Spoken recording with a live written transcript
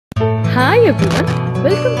Hi everyone,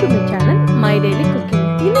 welcome to my channel My Daily Cooking.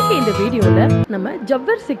 இன்னைக்கு இந்த வீடியோல நம்ம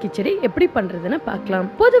ஜவ்வரிசி கிச்சடி எப்படி பண்றதுன்னு பார்க்கலாம்.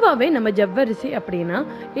 பொதுவாவே நம்ம ஜவ்வரிசி அப்படினா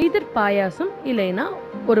either பாயாசம் இல்லைனா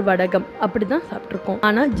ஒரு வடகம் அப்படிதான் சாப்பிட்டுருக்கோம்.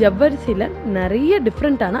 ஆனா ஜவ்வரிசில நிறைய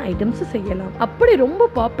டிஃபரண்டான ஐட்டம்ஸ் செய்யலாம். அப்படி ரொம்ப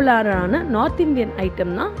பாப்புலரான நார்த் இந்தியன்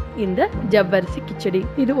ஐட்டம் தான் இந்த ஜவ்வரிசி கிச்சடி.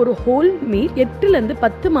 இது ஒரு ஹோல் மீல். 8ல இருந்து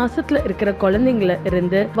 10 மாசத்துல இருக்கிற குழந்தைங்கள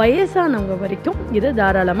இருந்து வயசானவங்க வரைக்கும் இதை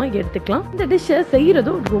தாராளமா எடுத்துக்கலாம். இந்த டிஷ்ஷை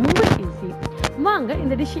செய்யறதும் ரொம்ப ஈஸி. வாங்க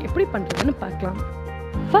இந்த டிஷ் எப்படி பண்றதுன்னு பார்க்கலாம்.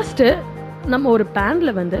 ஃபர்ஸ்ட் நம்ம ஒரு பேன்ல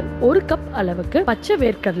வந்து 1 கப் அளவுக்கு பச்சை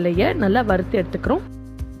வேர்க்கடலையை நல்லா வறுத்து எடுத்துக்கிறோம்.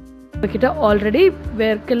 உங்ககிட்ட ஆல்ரெடி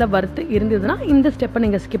வேர்க்கடலை வறுத்து இருந்ததுன்னா இந்த ஸ்டெப்பை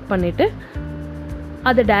நீங்கள் ஸ்கிப் பண்ணிவிட்டு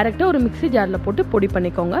அதை டைரெக்டாக ஒரு மிக்ஸி ஜாரில் போட்டு பொடி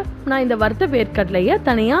பண்ணிக்கோங்க. நான் இந்த வறுத்த வேர்க்கடலையை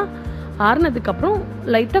தனியாக ஆறுனதுக்கப்புறம்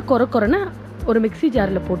லைட்டாக கொரன்னு ஒரு மிக்ஸி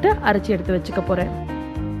ஜாரில் போட்டு அரைச்சி எடுத்து வச்சுக்க போகிறேன்.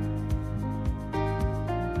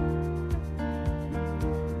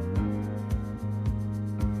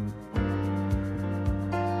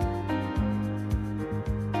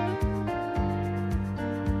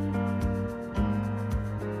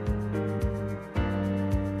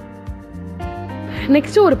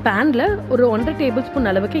 நெக்ஸ்ட் ஒரு பேன்ல ஒரு 1.5 டேபிள் ஸ்பூன்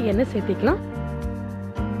அளவுக்கு எண்ணெய் சேர்த்திக்கலாம்.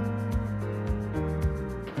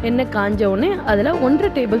 எண்ணெய் காஞ்ச உடனே அதில்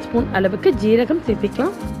 1.5 டேபிள் ஸ்பூன் அளவுக்கு ஜீரகம்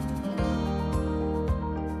சேர்த்திக்கலாம்.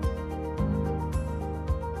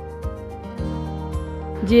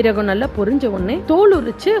 ஜீரகம் நல்லா பொரிஞ்ச உடனே தோல்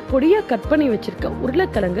உரிச்சு பொடியா கட் பண்ணி வச்சிருக்க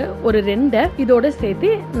உருளைக்கிழங்கு ஒரு 2 இதோட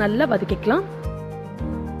சேர்த்து நல்லா வதக்கிக்கலாம்.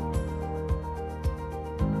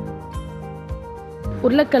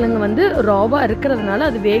 உருளைக்கிழங்கு வந்து ராவா இருக்கிறதுனால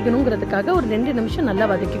அது வேகணுங்கிறதுக்காக ஒரு 2 நிமிஷம் நல்லா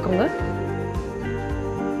வதக்கிக்கோங்க.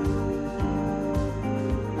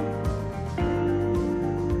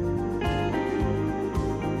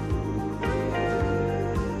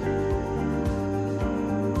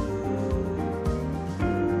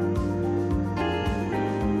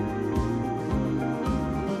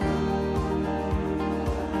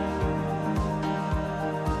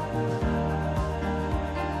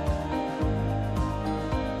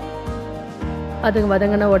 அது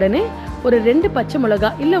வதங்கின உடனே ஒரு 2 பச்சை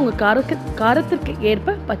மிளகாய் இல்லை உங்கள் காரத்திற்கு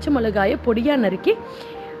ஏற்ப பச்சை மிளகாயை பொடியாக நறுக்கி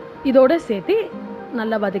இதோட சேர்த்து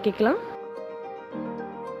நல்லா வதக்கிக்கலாம்.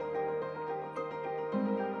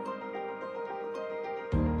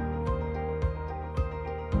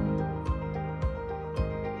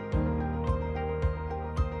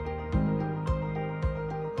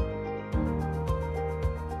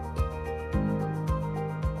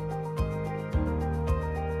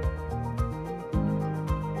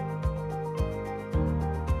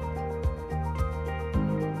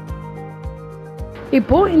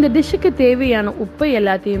 இப்போ இந்த டிஷ்ஷுக்கு தேவையான உப்பு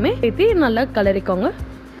எல்லாத்தையுமே சேர்த்து நல்லா கலரிக்கோங்க.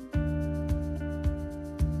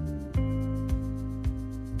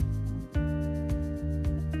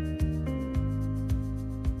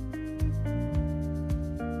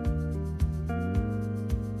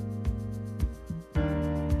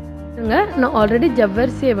 நான் ஆல்ரெடி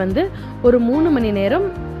ஜவ்வரிசியை வந்து ஒரு 3 மணி நேரம்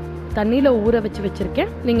தண்ணியில் ஊற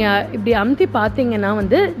வச்சிருக்கேன். நீங்கள் இப்படி அமுத்தி பார்த்தீங்கன்னா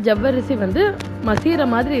வந்து ஜவ்வரிசி வந்து மசிகிற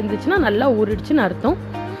மாதிரி இருந்துச்சுன்னா நல்லா ஊறிடுச்சுன்னு அர்த்தம்.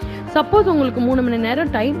 சப்போஸ் உங்களுக்கு 3 மணி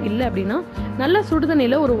நேரம் டைம் இல்லை அப்படின்னா நல்லா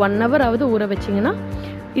சுடுதண்ணியில் ஒரு 1 hour ஆவது ஊற வச்சிங்கன்னா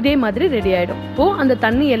இதே மாதிரி ரெடி ஆகிடும். இப்போது அந்த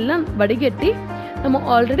தண்ணி எல்லாம் வடிகட்டி நம்ம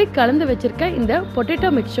ஆல்ரெடி கலந்து வச்சுருக்க இந்த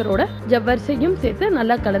பொட்டேட்டோ மிக்சரோட ஜவ்வரிசியும் சேர்த்து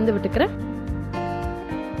நல்லா கலந்து விட்டுக்கிறேன்.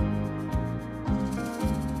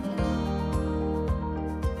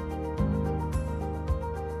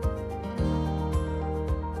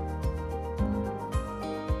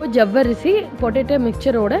 ஜவ்வரிசி பொட்டேட்டோ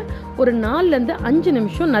மிக்சரோட ஒரு 4லேருந்து 5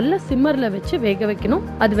 நிமிஷம் நல்ல சிம்மரில் வச்சு வேக வைக்கணும்.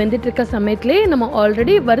 அது வெந்துட்டு இருக்க சமயத்திலே நம்ம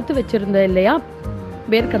ஆல்ரெடி வறுத்து வச்சுருந்தோம் இல்லையா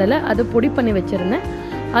வேர்க்கடலை, அதை பொடி பண்ணி வச்சுருந்தேன்.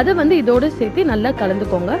 அதை வந்து இதோடு சேர்த்து நல்லா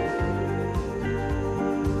கலந்துக்கோங்க.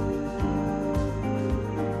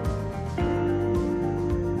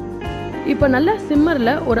 இப்போ நல்லா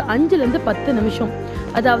சிம்மரில் ஒரு 5லேருந்து 10 நிமிஷம்,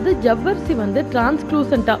 அதாவது ஜவ்வரிசி வந்து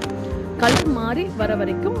டிரான்ஸ்லூசண்டாக கலர் மாறி வர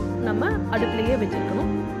வரைக்கும் நம்ம அடுப்புலையே வச்சுருக்கணும்.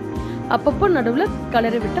 அப்பப்போ நடுவில்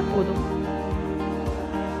கலரை விட்டால் போதும்.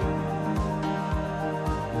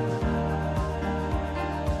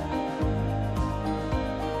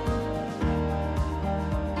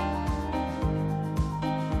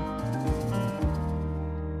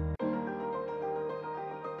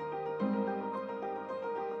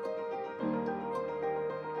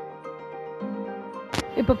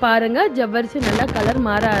 இப்போ பாருங்க ஜவ்வரிசி நல்லா கலர்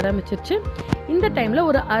மாற ஆரம்பிச்சிருச்சு. இந்த டைமில்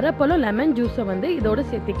ஒரு அரை பழம் லெமன் ஜூஸை வந்து இதோட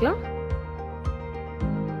சேர்த்திக்கலாம்.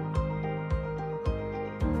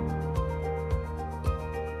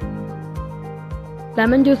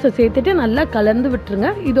 லெமன் ஜூஸை சேர்த்துட்டு நல்லா கலந்து விட்டுருங்க.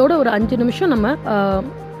 இதோட ஒரு 5 நிமிஷம் நம்ம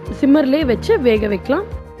சிம்மர்லேயே வச்சு வேக வைக்கலாம்.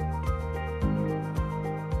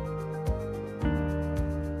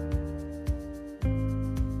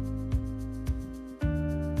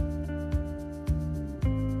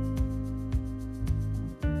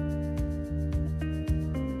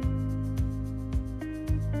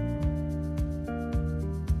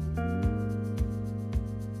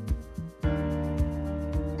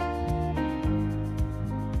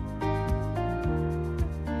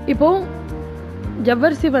 இப்போது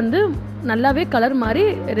ஜவ்வரிசி வந்து நல்லாவே கலர் மாதிரி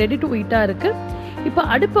ரெடி டு ஈட்டாக இருக்குது. இப்போ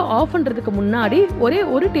அடுப்பை ஆஃப் பண்ணுறதுக்கு முன்னாடி ஒரே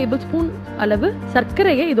 1 டேபிள் ஸ்பூன் அளவு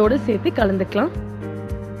சர்க்கரையை இதோடு சேர்த்து கலந்துக்கலாம்.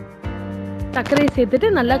 சர்க்கரையை சேர்த்துட்டு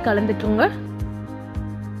நல்லா கலந்துக்கோங்க.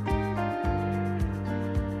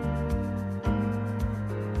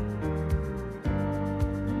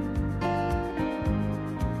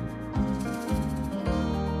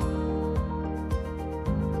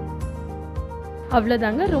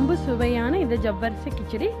 அவ்வளோதாங்க, ரொம்ப சுவையான இந்த ஜவ்வரிசி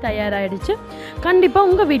கிச்சடி தயாராகிடுச்சு. கண்டிப்பாக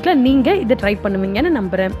உங்கள் வீட்டில் நீங்கள் இதை ட்ரை பண்ணுவீங்கன்னு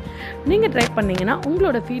நம்புகிறேன். நீங்கள் ட்ரை பண்ணிங்கன்னா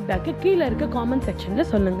உங்களோட ஃபீட்பேக்கை கீழே இருக்க காமெண்ட் செக்ஷனில்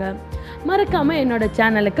சொல்லுங்கள். மறக்காமல் என்னோடய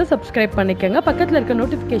சேனலுக்கு சப்ஸ்கிரைப் பண்ணிக்கோங்க. பக்கத்தில் இருக்க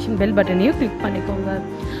நோட்டிஃபிகேஷன் பெல் பட்டனையும் கிளிக் பண்ணிக்கோங்க.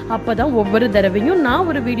 அப்போ தான் ஒவ்வொரு தடவையும் நான்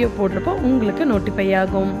ஒரு வீடியோ போடுறப்போ உங்களுக்கு நோட்டிஃபை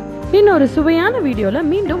ஆகும். இன்னொரு சுவையான வீடியோவில்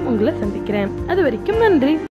மீண்டும் உங்களை சந்திக்கிறேன். அது வரைக்கும் நன்றி.